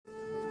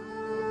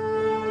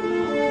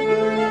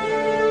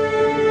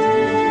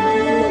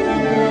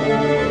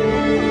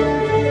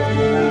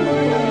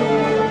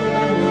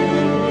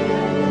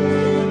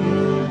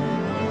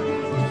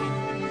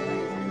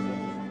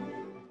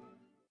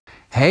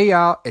Hey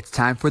y'all, it's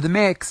time for the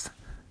mix.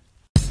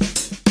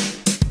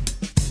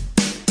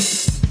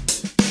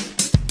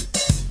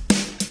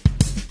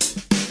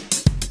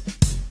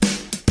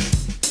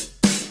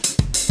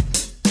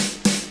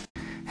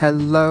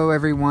 Hello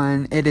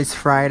everyone, it is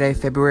Friday,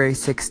 February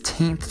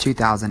 16th,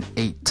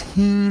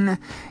 2018.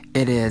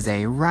 It is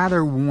a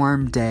rather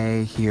warm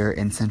day here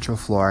in Central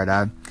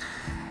Florida.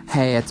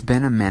 Hey, it's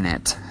been a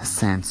minute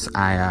since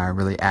I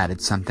really added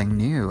something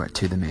new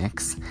to the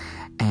mix,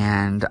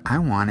 and I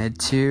wanted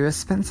to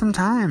spend some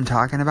time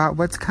talking about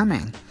what's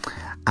coming.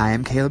 I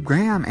am Caleb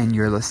Graham, and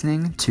you're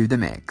listening to The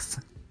Mix.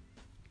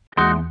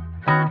 I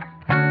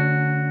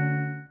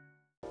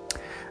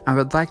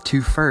would like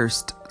to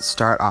first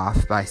start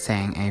off by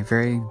saying a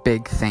very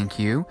big thank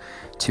you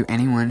to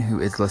anyone who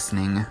is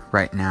listening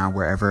right now,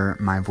 wherever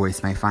my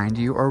voice may find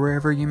you or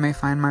wherever you may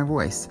find my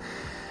voice.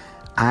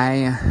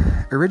 I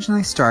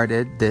originally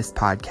started this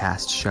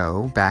podcast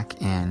show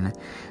back in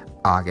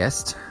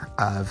August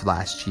of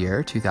last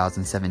year,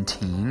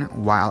 2017,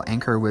 while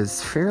Anchor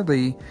was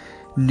fairly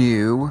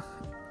new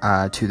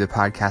to the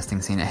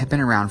podcasting scene. It had been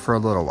around for a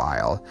little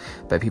while,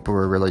 but people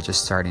were really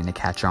just starting to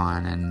catch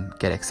on and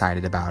get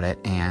excited about it,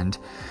 and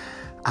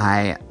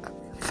I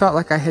felt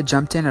like I had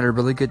jumped in at a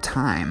really good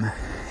time,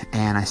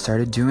 and I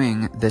started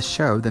doing this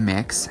show, The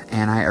Mix,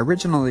 and I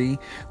originally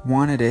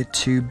wanted it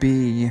to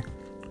be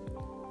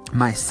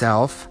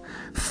myself,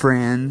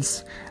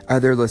 friends,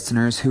 other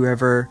listeners,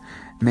 whoever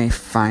may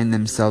find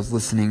themselves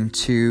listening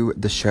to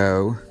the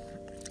show,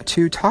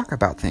 to talk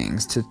about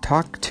things, to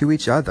talk to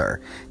each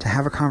other, to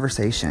have a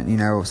conversation. You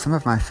know, some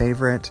of my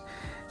favorite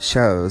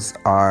shows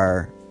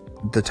are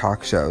the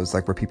talk shows,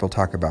 like where people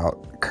talk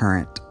about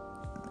current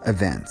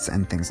events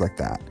and things like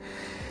that.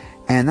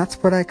 And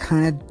that's what I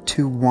kind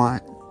of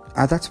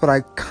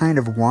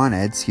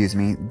wanted,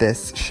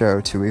 this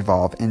show to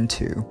evolve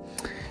into.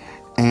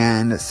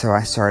 And so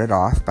I started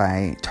off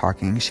by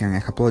sharing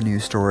a couple of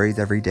news stories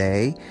every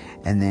day,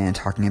 and then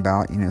talking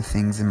about,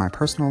 things in my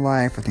personal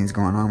life or things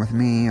going on with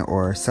me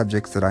or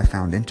subjects that I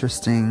found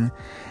interesting.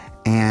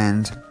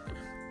 And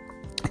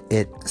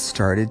it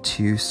started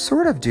to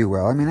sort of do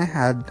well. I mean, I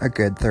had a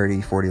good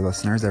 30, 40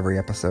 listeners every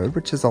episode,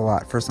 which is a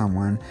lot for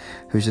someone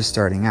who's just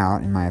starting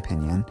out, in my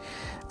opinion.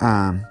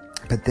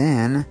 But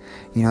then,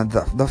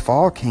 the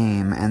fall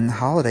came and the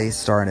holidays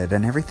started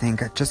and everything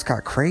just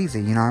got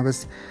crazy.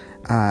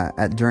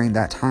 During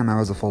that time, I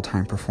was a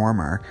full-time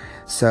performer,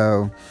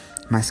 so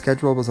my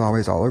schedule was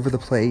always all over the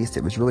place.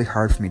 It was really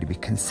hard for me to be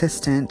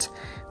consistent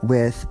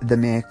with the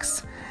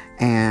mix,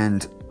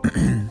 and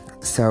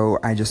so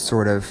I just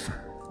sort of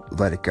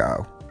let it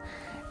go,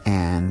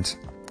 and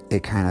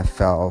it kind of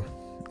fell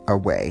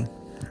away.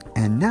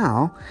 And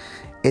now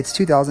it's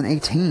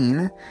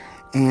 2018,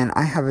 and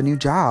I have a new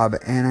job,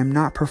 and I'm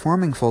not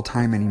performing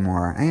full-time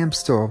anymore. I am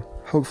still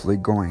hopefully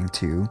going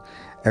to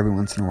every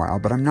once in a while,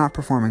 but I'm not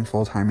performing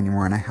full-time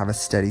anymore, and I have a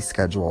steady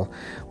schedule,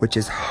 which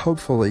is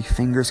hopefully,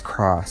 fingers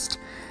crossed,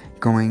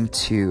 going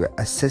to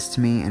assist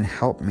me and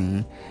help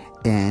me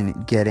in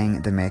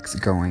getting the mix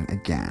going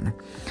again.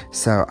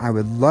 So I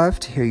would love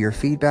to hear your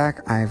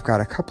feedback. I've got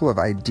a couple of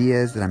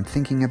ideas that I'm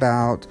thinking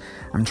about.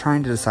 I'm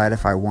trying to decide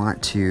if I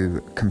want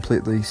to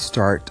completely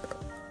start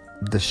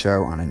the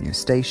show on a new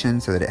station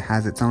so that it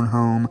has its own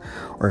home,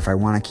 or if I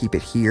want to keep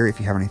it here. If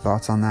you have any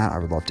thoughts on that, I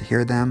would love to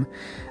hear them.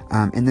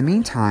 In the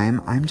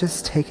meantime, I'm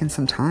just taking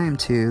some time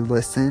to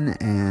listen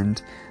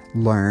and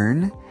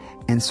learn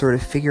and sort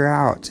of figure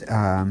out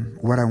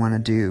what I want to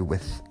do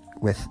with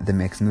the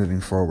mix moving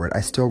forward.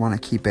 I still want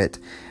to keep it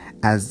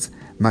as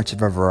much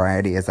of a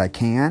variety as I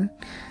can,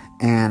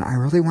 and I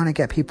really want to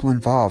get people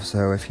involved.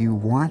 So if you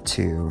want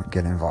to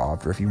get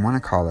involved, or if you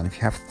want to call in, if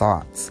you have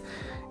thoughts,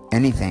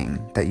 anything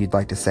that you'd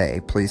like to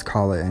say, please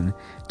call in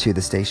to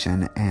the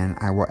station and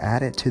I will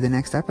add it to the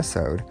next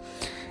episode.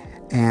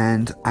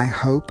 And I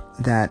hope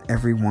that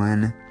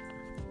everyone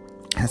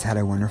has had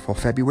a wonderful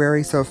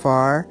February so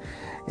far.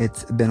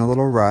 It's been a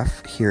little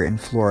rough here in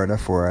Florida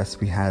for us.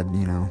 We had,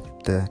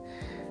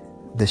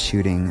 the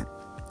shooting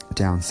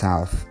down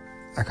south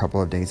a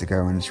couple of days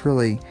ago, and it's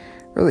really,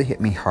 really hit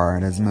me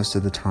hard, as most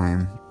of the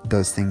time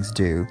those things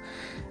do.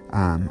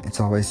 It's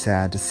always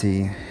sad to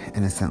see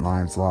innocent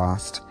lives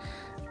lost,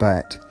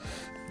 but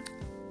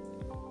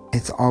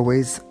it's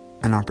always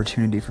an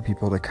opportunity for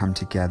people to come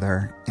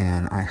together,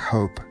 and I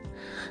hope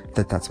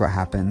that that's what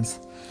happens.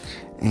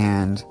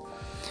 And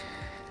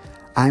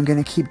I'm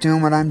going to keep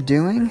doing what I'm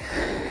doing,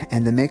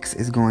 and the mix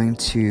is going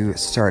to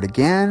start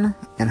again,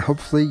 and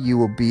hopefully you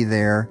will be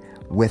there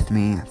with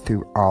me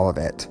through all of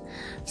it.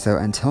 So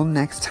until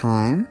next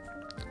time,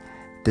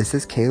 this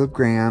is Caleb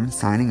Graham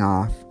signing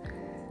off,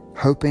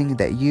 hoping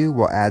that you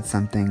will add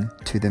something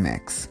to the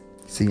mix.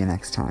 See you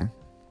next time.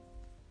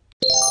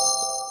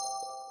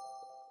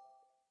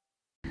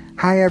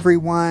 Hi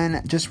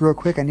everyone, just real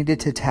quick, I needed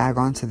to tag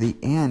on to the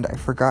end. I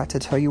forgot to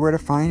tell you where to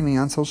find me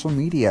on social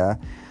media.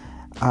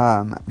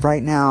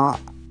 Right now,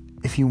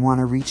 if you want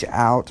to reach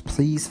out,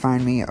 please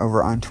find me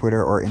over on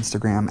Twitter or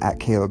Instagram at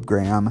Caleb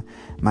Graham.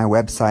 My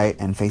website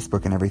and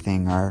Facebook and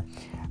everything are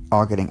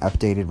all getting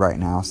updated right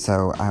now,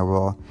 so I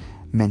will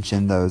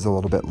mention those a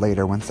little bit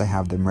later once I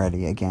have them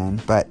ready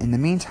again. But in the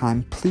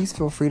meantime, please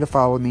feel free to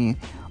follow me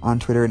on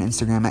Twitter and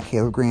Instagram at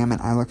Caleb Graham,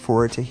 and I look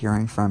forward to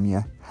hearing from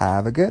you.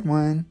 Have a good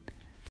one.